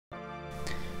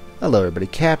Hello everybody,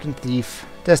 Captain Thief,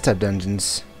 Desktop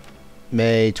Dungeons,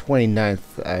 May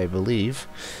 29th, I believe.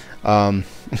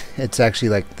 It's actually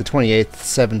like the 28th,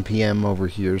 7 p.m. over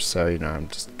here, so, you know, I'm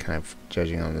just kind of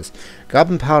judging on this.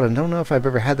 Goblin Paladin, don't know if I've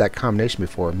ever had that combination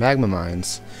before. Magma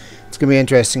Mines. It's going to be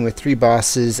interesting with 3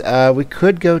 bosses. We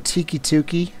could go Tiki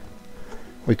Tuki.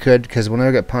 We could, because we'll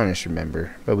never get punished,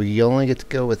 remember. But we only get to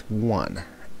go with 1,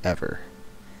 ever.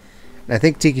 And I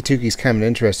think Tiki Tuki is kind of an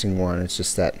interesting one. It's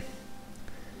just that,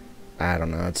 I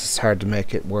don't know, it's just hard to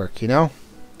make it work, you know?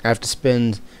 I have to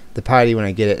spend the piety when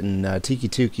I get it, and Tiki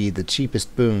Tuki, the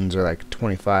cheapest boons are like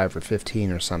 25 or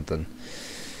 15 or something.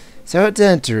 So it's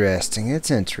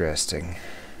interesting,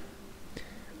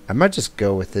 I might just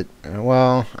go with it.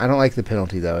 Well, I don't like the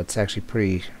penalty though. It's actually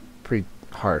pretty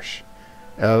harsh.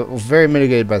 Very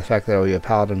mitigated by the fact that I'll be a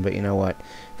paladin, but you know what?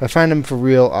 If I find him for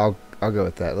real, I'll go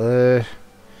with that.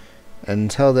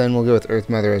 Until then, we'll go with Earth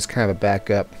Mother as kind of a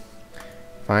backup.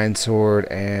 Fine Sword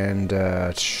and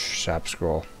Shop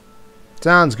Scroll.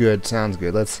 Sounds good.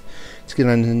 Let's get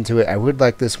on into it. I would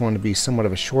like this one to be somewhat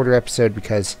of a shorter episode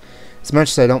because as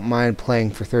much as I don't mind playing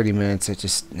for 30 minutes, it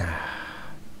just I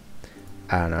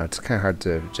don't know. It's kind of hard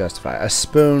to justify. A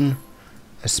spoon.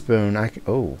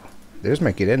 Oh, there's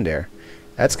my get in there.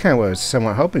 That's kind of what I was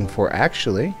somewhat hoping for,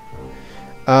 actually.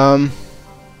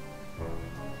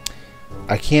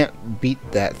 I can't beat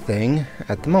that thing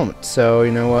at the moment, so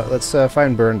you know what? Let's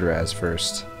find Burnderaz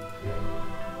first.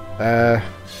 I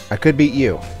could beat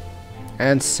you,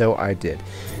 and so I did.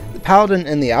 The Paladin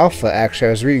in the Alpha, actually,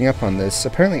 I was reading up on this.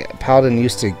 Apparently, Paladin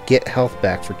used to get health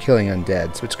back for killing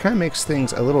undeads, which kind of makes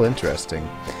things a little interesting.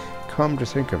 Come to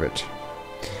think of it.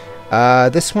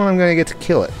 This one I'm going to get to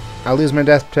kill it. I'll lose my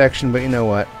death protection, but you know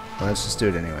what? Let's just do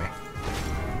it anyway.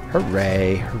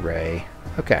 Hooray.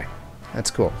 Okay, that's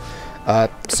cool.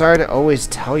 Sorry to always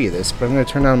tell you this, but I'm going to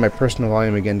turn down my personal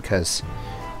volume again because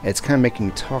it's kind of making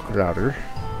me talk louder,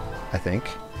 I think.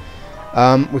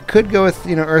 We could go with,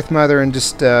 you know, Earth Mother and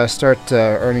just start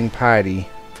earning piety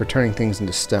for turning things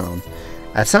into stone.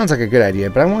 That sounds like a good idea,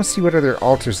 but I want to see what other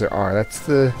altars there are. That's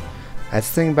the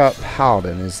thing about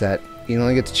Paladin, is that you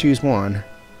only get to choose one.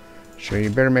 Sure,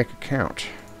 you better make it count.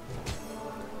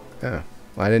 Oh,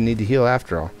 well, I didn't need to heal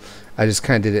after all. I just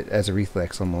kind of did it as a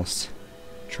reflex almost.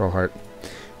 Trollheart.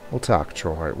 We'll talk,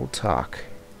 Trollheart. We'll talk.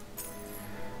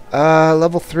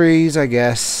 Level 3s, I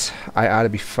guess, I ought to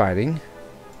be fighting.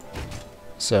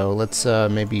 So let's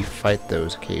maybe fight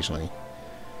those occasionally.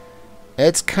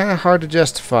 It's kind of hard to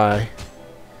justify,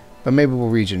 but maybe we'll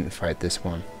region and fight this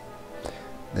one.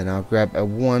 Then I'll grab a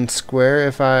 1 square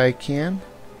if I can.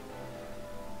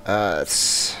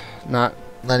 It's not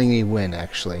letting me win,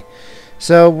 actually.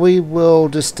 So we will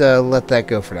just let that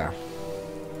go for now.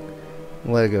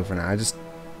 Let it go for now. I just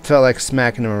felt like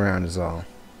smacking him around is all.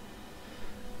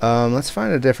 Let's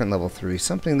find a different level 3.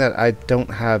 Something that I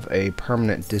don't have a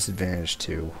permanent disadvantage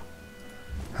to.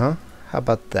 Huh? How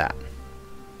about that?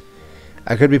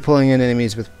 I could be pulling in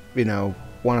enemies with, you know,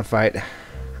 want to fight.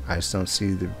 I just don't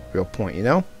see the real point, you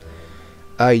know?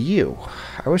 You.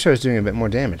 I wish I was doing a bit more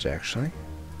damage, actually.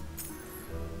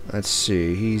 Let's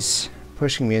see. He's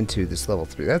pushing me into this level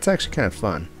 3. That's actually kind of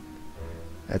fun.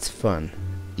 That's fun.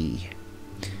 E.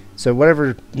 So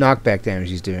whatever knockback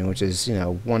damage he's doing, which is, you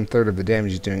know, 1/3 of the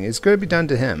damage he's doing, is going to be done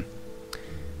to him.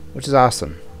 Which is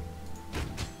awesome.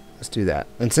 Let's do that.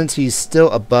 And since he's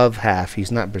still above half,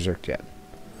 he's not berserked yet.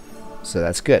 So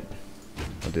that's good.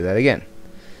 I'll do that again.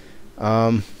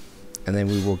 And then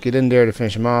we will get in there to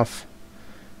finish him off.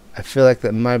 I feel like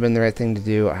that might have been the right thing to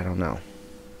do. I don't know.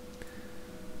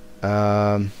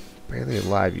 Barely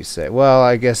alive, you say. Well,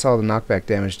 I guess all the knockback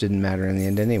damage didn't matter in the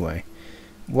end anyway.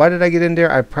 Why did I get in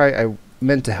there? I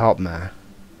meant to help Ma,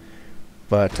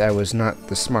 but I was not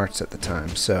the smarts at the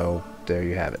time, so there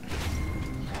you have it.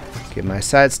 Get my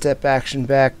sidestep action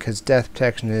back, because death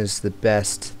protection is the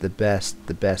best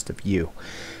of you.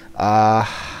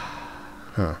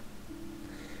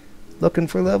 Looking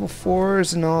for level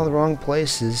 4s in all the wrong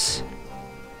places.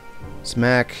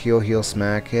 Smack, heal,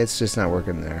 smack. It's just not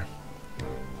working there.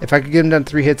 If I could get him down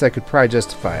 3 hits, I could probably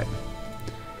justify it.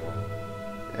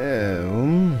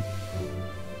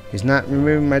 He's not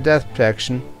removing my death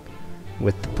protection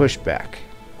with the pushback.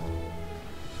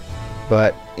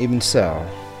 But even so,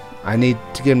 I need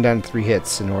to get him down to 3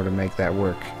 hits in order to make that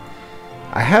work.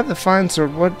 I have the fine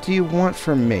sword. What do you want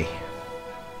from me?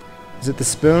 Is it the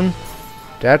spoon?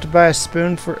 Do I have to buy a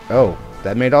spoon for... Oh,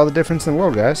 that made all the difference in the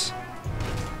world, guys.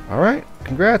 Alright,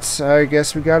 congrats. I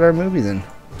guess we got our movie then.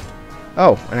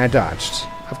 Oh, and I dodged.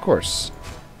 Of course.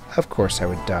 Of course I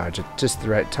would dodge at just the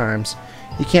right times.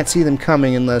 You can't see them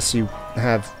coming unless you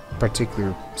have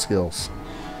particular skills.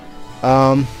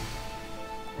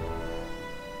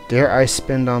 Dare I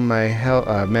spend on my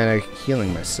mana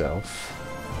healing myself?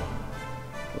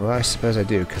 Well, I suppose I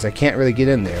do, because I can't really get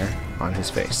in there on his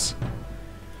face.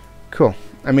 Cool.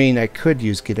 I mean, I could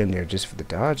use get in there just for the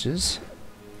dodges.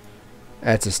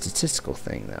 That's a statistical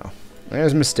thing, though.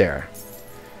 There's Mystera.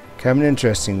 Kind of an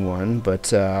interesting one,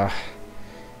 but,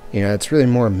 you know, it's really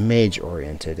more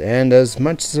mage-oriented. And as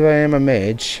much as I am a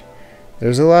mage,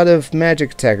 there's a lot of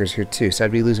magic attackers here, too, so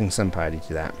I'd be losing some piety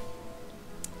to that.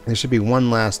 There should be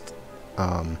one last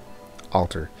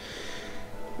altar.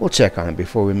 We'll check on it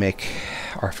before we make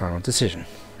our final decision.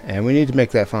 And we need to make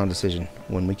that final decision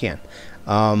when we can.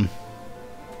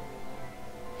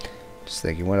 Just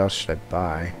thinking, what else should I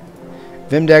buy?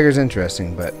 Vim Dagger's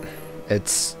interesting, but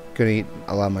it's going to eat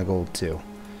a lot of my gold, too.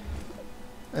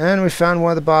 And we found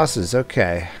one of the bosses.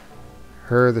 Okay.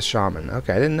 Her, the shaman.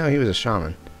 Okay, I didn't know he was a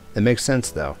shaman. It makes sense,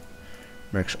 though.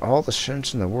 Makes all the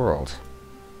sense in the world.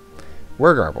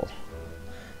 Wergarble.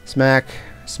 Smack.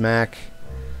 Smack.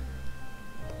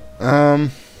 I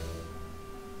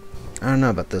don't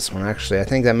know about this one, actually. I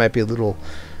think that might be a little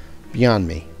beyond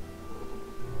me.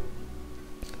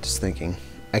 Just thinking.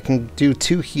 I can do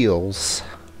 2 heals.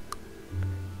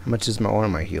 How much is one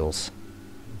of my heals?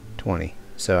 20.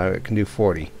 So I can do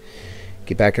 40.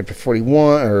 Get back up to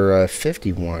 41, or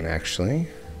 51, actually.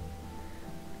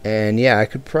 And yeah, I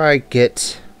could probably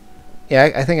get... Yeah,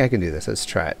 I think I can do this. Let's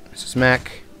try it. So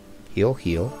smack, heal,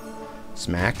 heal,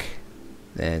 smack,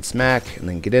 then smack, and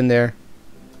then get in there.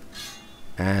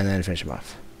 And then finish him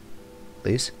off.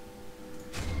 Please.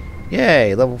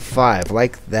 Yay, level 5.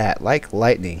 Like that. Like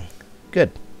lightning.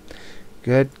 Good.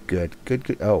 Good, good, good,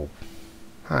 good. Oh.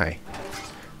 Hi.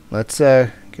 Let's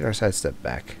get our sidestep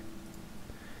back.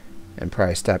 And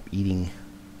probably stop eating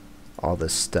all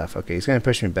this stuff. Okay, he's going to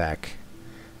push me back.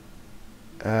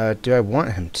 Do I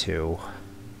want him to?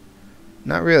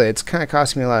 Not really. It's kind of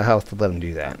costing me a lot of health to let him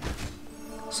do that.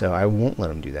 So I won't let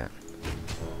him do that.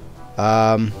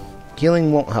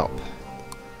 Healing won't help.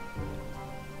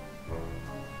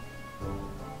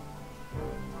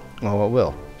 Well, what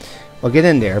will? I'll get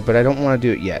in there, but I don't want to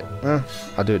do it yet.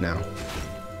 I'll do it now.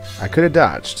 I could have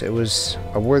dodged. It was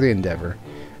a worthy endeavor.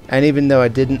 And even though I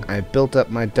didn't, I built up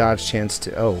my dodge chance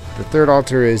to... Oh, the third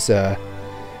altar is...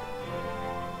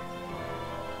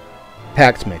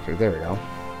 Pact Maker. There we go.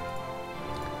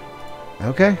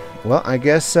 Okay. Well, I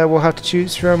guess we'll have to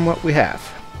choose from what we have.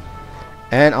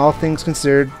 And all things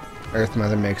considered, Earth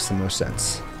Mother makes the most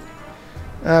sense.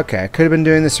 Okay, I could have been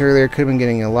doing this earlier. Could have been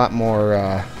getting a lot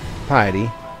more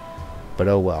piety. But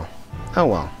oh well. Oh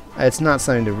well. It's not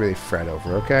something to really fret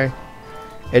over, okay?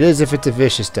 It is if it's a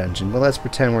vicious dungeon, but let's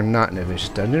pretend we're not in a vicious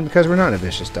dungeon because we're not in a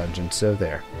vicious dungeon, so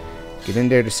there. Get in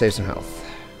there to save some health.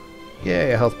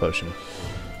 Yay, a health potion.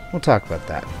 We'll talk about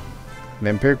that.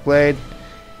 Vampiric Blade.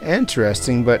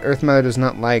 Interesting, but Earth Mother does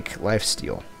not like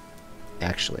lifesteal.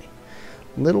 Actually.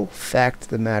 Little fact of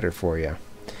the matter for you.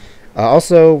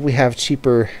 Also, we have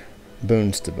cheaper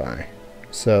boons to buy.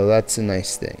 So that's a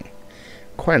nice thing.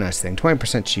 Quite a nice thing.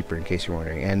 20% cheaper, in case you're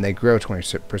wondering. And they grow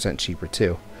 20% cheaper,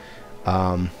 too.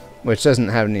 Which doesn't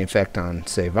have any effect on,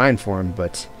 say, vine form,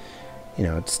 but, you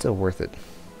know, it's still worth it.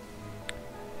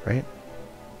 Right?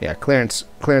 Yeah, clearance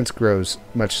grows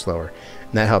much slower.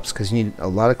 And that helps, because you need a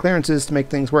lot of clearances to make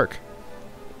things work.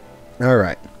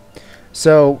 Alright.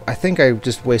 So, I think I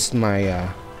just wasted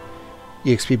my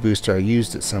EXP booster. I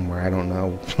used it somewhere. I don't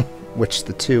know which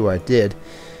the two I did.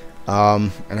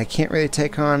 And I can't really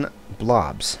take on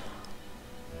blobs.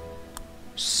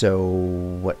 So,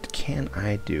 what can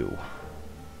I do?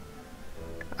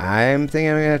 I'm thinking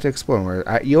I'm going to have to explore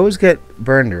more. You always get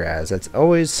burned as. That's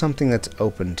always something that's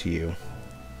open to you.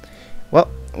 Well,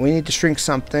 we need to shrink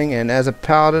something, and as a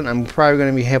paladin, I'm probably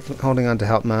going to be holding on to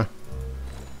Helpma.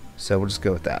 So we'll just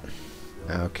go with that.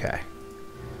 Okay.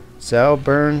 So,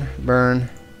 burn, burn.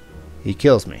 He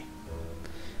kills me.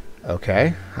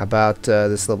 Okay. How about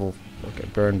this level? Okay,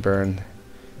 burn, burn,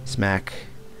 smack.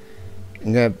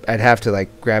 I'd have to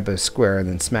like grab a square and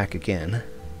then smack again.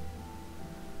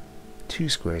 2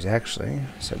 squares actually.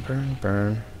 So burn,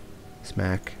 burn,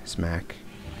 smack, smack.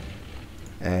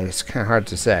 It's kind of hard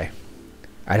to say.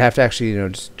 I'd have to actually, you know,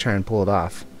 just try and pull it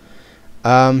off.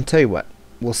 Tell you what,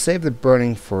 we'll save the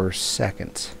burning for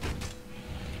second.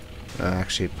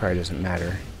 Actually, it probably doesn't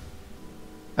matter.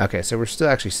 Okay, so we're still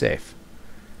actually safe.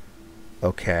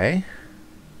 Okay,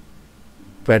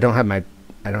 but I don't have my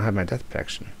death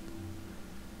protection.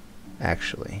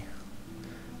 Actually,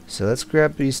 so let's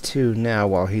grab these two now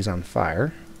while he's on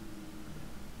fire.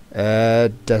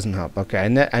 Doesn't help.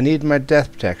 Okay, I need my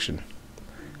death protection.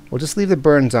 We'll just leave the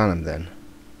burns on him then.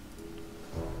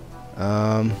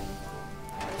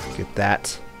 Get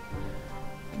that.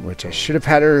 which I should have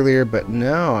had earlier, but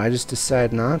no, I just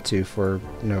decided not to for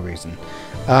no reason.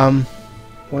 1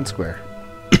 square.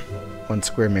 1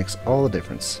 square makes all the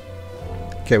difference.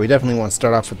 Okay, we definitely want to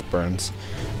start off with the burns,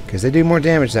 because they do more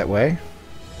damage that way.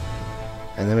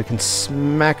 And then we can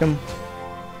smack them.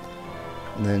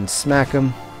 And then smack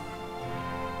them.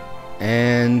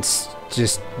 And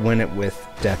just win it with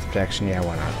death protection. Yeah,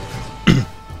 why not?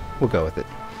 We'll go with it.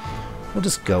 We'll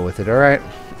just go with it, alright?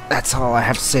 That's all I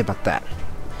have to say about that.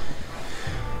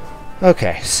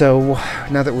 Okay, so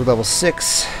now that we're level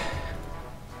 6,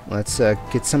 let's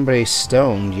get somebody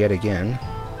stoned yet again.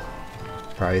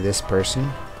 Probably this person.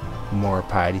 More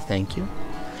piety, thank you.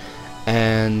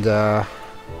 And,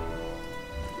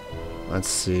 let's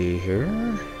see here.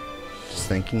 Just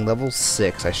thinking level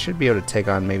 6. I should be able to take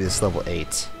on maybe this level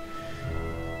 8.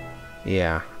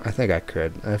 Yeah, I think I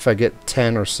could. If I get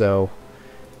 10 or so,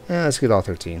 let's get all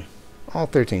 13. All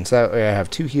 13. So that way I have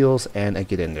 2 heals and I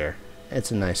get in there.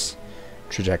 It's a nice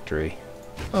trajectory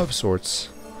of sorts.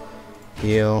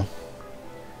 Heal.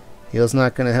 Heal's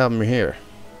not going to help me here.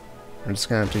 I'm just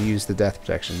going to have to use the death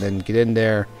protection. Then get in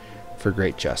there for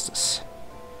great justice.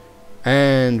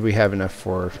 And we have enough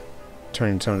for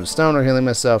turning stone to stone or healing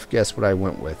myself. Guess what I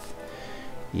went with?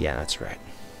 Yeah, that's right.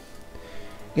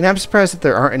 You know, I'm surprised that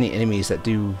there aren't any enemies that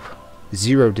do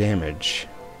 0 damage,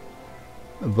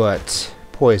 but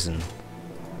poison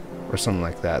or something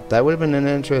like that. That would have been an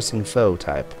interesting foe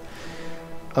type.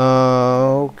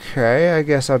 Okay, I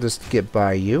guess I'll just get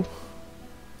by you.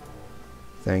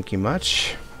 Thank you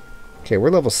much. Okay, we're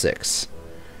level 6.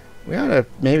 We ought to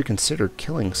maybe consider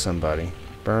killing somebody.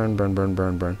 Burn, burn, burn,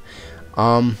 burn, burn.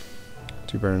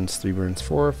 2 burns, 3 burns,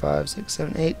 4, 5, 6,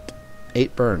 7, 8.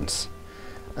 8 burns.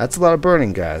 That's a lot of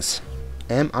burning, guys.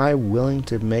 Am I willing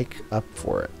to make up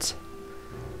for it?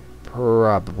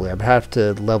 Probably. I'd have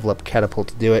to level up Catapult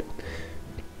to do it.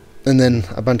 And then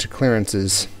a bunch of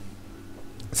clearances.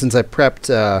 Since I prepped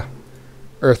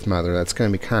Earth Mother, that's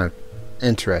going to be kind of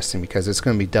interesting because it's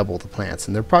going to be double the plants,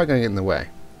 and they're probably going to get in the way.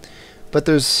 But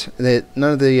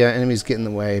none of the enemies get in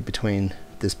the way between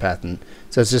this path, and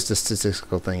so it's just a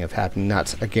statistical thing of happening,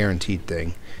 not a guaranteed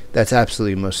thing. That's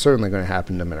absolutely most certainly going to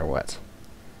happen no matter what.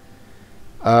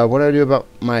 What do I do about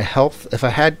my health? If I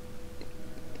had...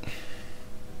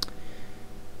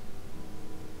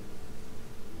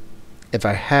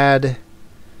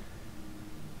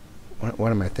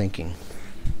 What am I thinking?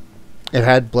 If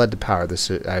I had blood to power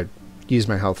this, I'd use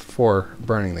my health for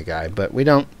burning the guy, but we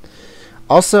don't.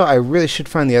 Also, I really should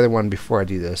find the other one before I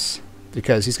do this,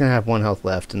 because he's going to have 1 health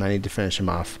left, and I need to finish him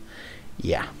off.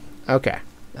 Yeah. Okay.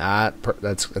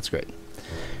 That's great.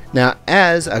 Now,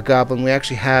 as a goblin, we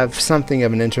actually have something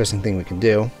of an interesting thing we can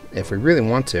do, if we really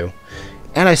want to,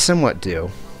 and I somewhat do,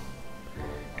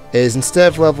 is instead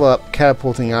of level up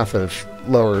catapulting off of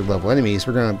lower level enemies,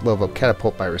 we're going to level up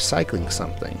catapult by recycling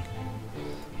something.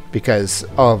 Because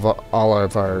all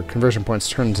of our conversion points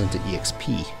turns into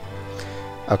EXP.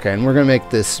 Okay, and we're going to make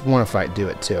this Wanna Fight do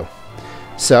it too.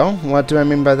 So, what do I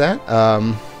mean by that?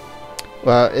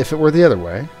 Well, if it were the other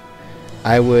way,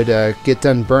 I would get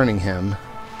done burning him,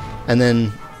 and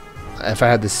then if I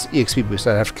had this EXP boost,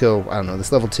 I'd have to kill, I don't know,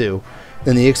 this level 2.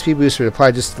 Then the EXP boost would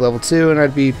apply just to level 2, and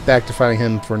I'd be back to fighting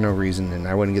him for no reason, and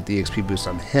I wouldn't get the EXP boost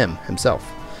on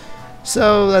himself.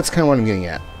 So, that's kind of what I'm getting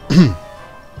at.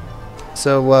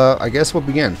 So, I guess we'll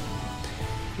begin.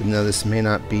 Even though this may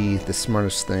not be the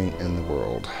smartest thing in the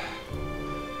world.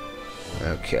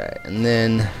 Okay, and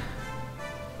then...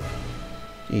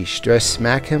 Yeesh, do I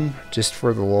smack him just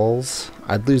for the lulz?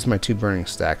 I'd lose my 2 burning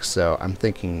stacks, so I'm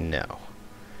thinking no.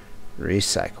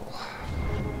 Recycle.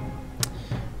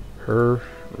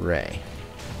 Hooray.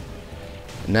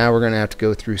 Now we're going to have to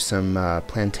go through some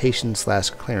plantation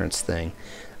 / clearance thing.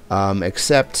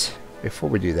 Except, before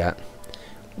we do that,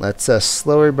 let's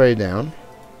slow everybody down,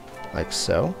 like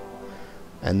so.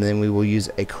 And then we will use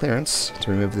a clearance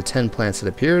to remove the 10 plants that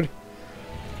appeared.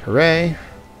 Hooray.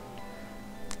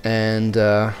 And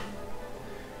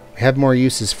we have more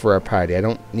uses for our piety. I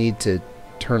don't need to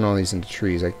turn all these into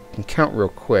trees. I can count real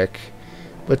quick.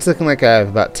 But it's looking like I have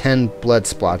about 10 blood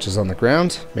splotches on the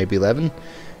ground, maybe 11.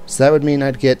 So that would mean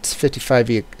I'd get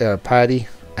 55 piety.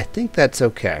 I think that's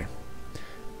okay.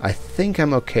 I think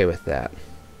I'm okay with that.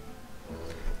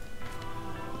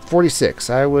 46.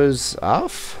 I was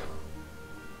off?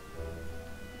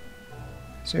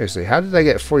 Seriously, how did I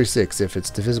get 46 if it's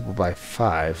divisible by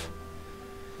 5?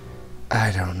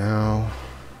 I don't know.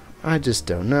 I just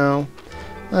don't know.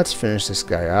 Let's finish this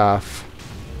guy off.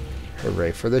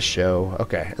 Hooray for the show.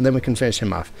 Okay, and then we can finish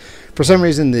him off. For some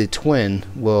reason, the twin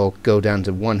will go down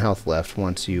to 1 health left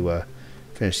once you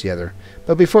finish the other.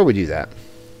 But before we do that,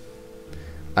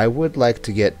 I would like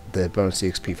to get the bonus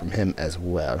EXP from him as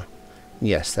well.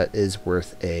 Yes, that is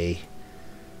worth a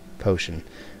potion.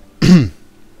 I'm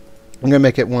going to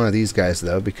make it one of these guys,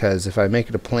 though, because if I make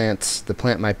it a plant, the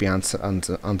plant might be on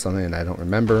something and I don't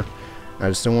remember. I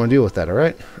just don't want to deal with that,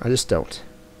 alright? I just don't.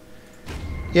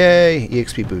 Yay!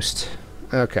 EXP boost.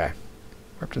 Okay.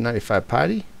 We're up to 95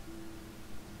 potty.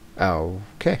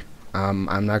 Okay. I'm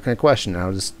not going to question it.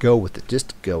 I'll just go with it.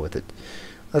 Just go with it.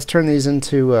 Let's turn these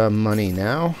into money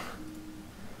now.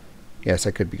 Yes,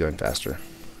 I could be going faster.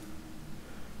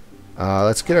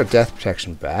 Let's get our death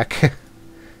protection back.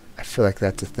 I feel like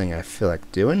that's a thing I feel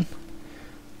like doing.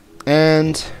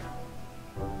 And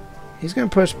he's going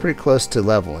to push pretty close to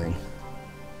leveling.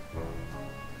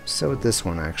 So with this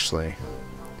one, actually.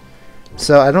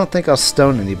 So I don't think I'll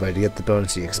stone anybody to get the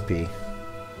bonus EXP.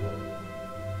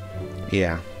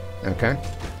 Yeah. Okay.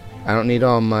 I don't need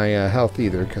all my health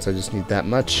either, because I just need that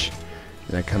much.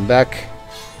 Then I come back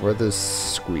for the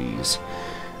squeeze.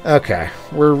 Okay.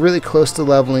 We're really close to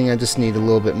leveling. I just need a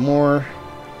little bit more.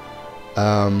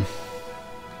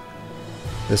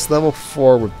 This level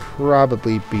 4 would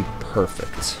probably be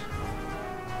perfect.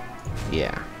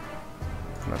 Yeah.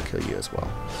 And I'll kill you as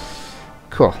well.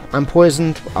 Cool. I'm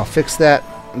poisoned. I'll fix that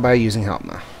by using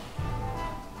Magma.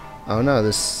 Oh no,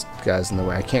 this guy's in the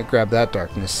way. I can't grab that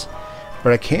darkness.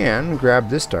 But I can grab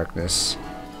this darkness.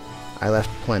 I left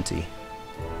plenty.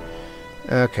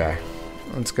 Okay.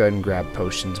 Let's go ahead and grab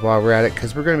potions while we're at it,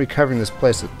 because we're going to be covering this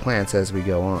place with plants as we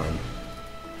go on.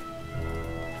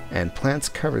 And plants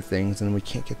cover things and we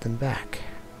can't get them back.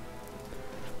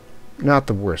 Not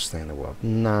the worst thing in the world.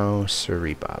 No,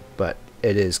 sirree Bob. But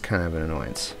it is kind of an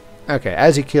annoyance. Okay,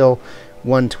 as you kill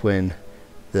one twin,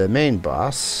 the main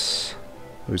boss,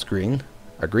 who's green,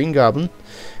 a green goblin,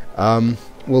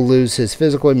 will lose his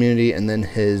physical immunity and then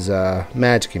his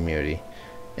magic immunity.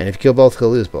 And if you kill both,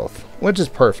 he'll lose both. Which is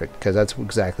perfect, because that's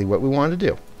exactly what we want to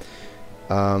do.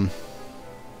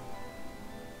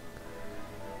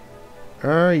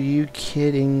 Are you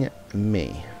kidding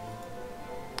me?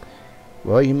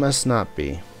 Well, you must not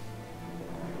be.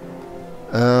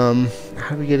 How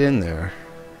do we get in there,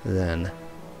 then?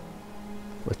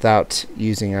 Without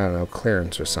using, I don't know,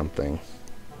 clearance or something.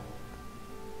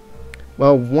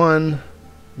 Well, one...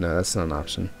 No, that's not an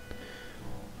option.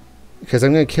 Because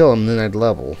I'm going to kill him, then I'd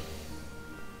level.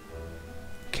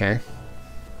 Okay.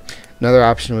 Another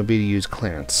option would be to use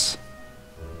clearance.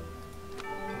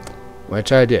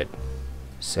 Which I did.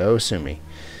 So sue me.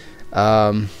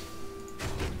 Let's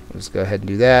go ahead and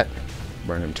do that.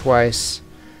 Burn him twice.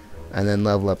 And then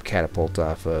level up catapult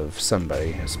off of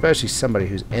somebody. Especially somebody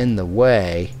who's in the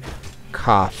way.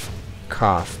 Cough.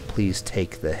 Cough. Please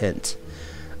take the hint.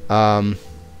 Let's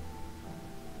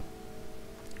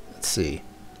see.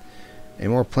 Any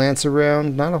more plants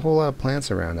around? Not a whole lot of plants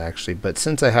around, actually. But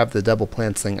since I have the double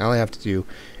plants thing, I only have to do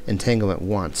entanglement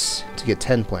once to get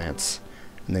 10 plants.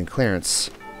 And then clearance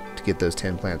to get those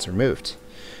 10 plants removed.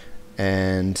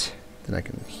 And then I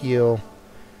can heal.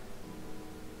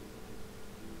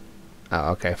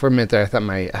 Oh, okay. For a minute there, I thought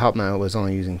my help now was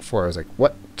only using 4. I was like,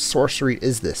 what sorcery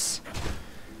is this?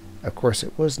 Of course,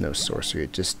 it was no sorcery.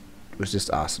 It was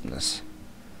just awesomeness.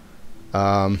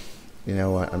 You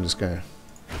know what? I'm just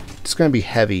gonna be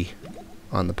heavy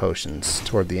on the potions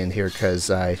toward the end here, because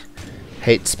I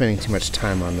hate spending too much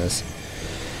time on this.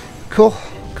 Cool.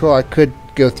 Cool. I could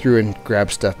go through and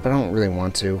grab stuff, but I don't really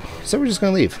want to. So we're just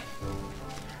gonna leave.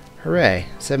 Hooray.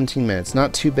 17 minutes.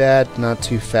 Not too bad, not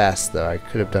too fast, though. I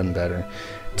could have done better.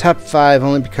 Top 5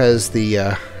 only because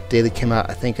the daily came out,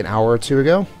 I think, an hour or 2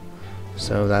 ago.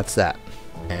 So that's that.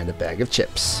 And a bag of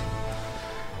chips.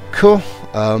 Cool.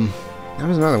 That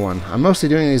was another one. I'm mostly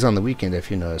doing these on the weekend, if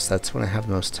you notice. That's when I have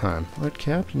the most time. What,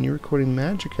 Captain? You're recording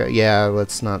Magica? Yeah,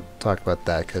 let's not talk about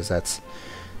that, because that's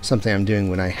something I'm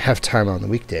doing when I have time on the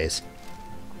weekdays.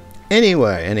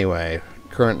 Anyway.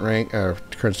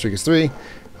 Current streak is 3.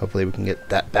 Hopefully we can get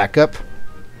that back up.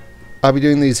 I'll be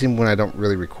doing these even when I don't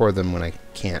really record them when I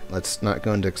can't. Let's not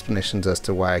go into explanations as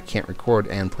to why I can't record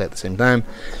and play at the same time.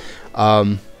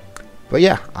 But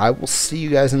yeah, I will see you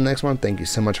guys in the next one. Thank you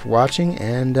so much for watching,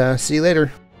 and see you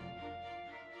later.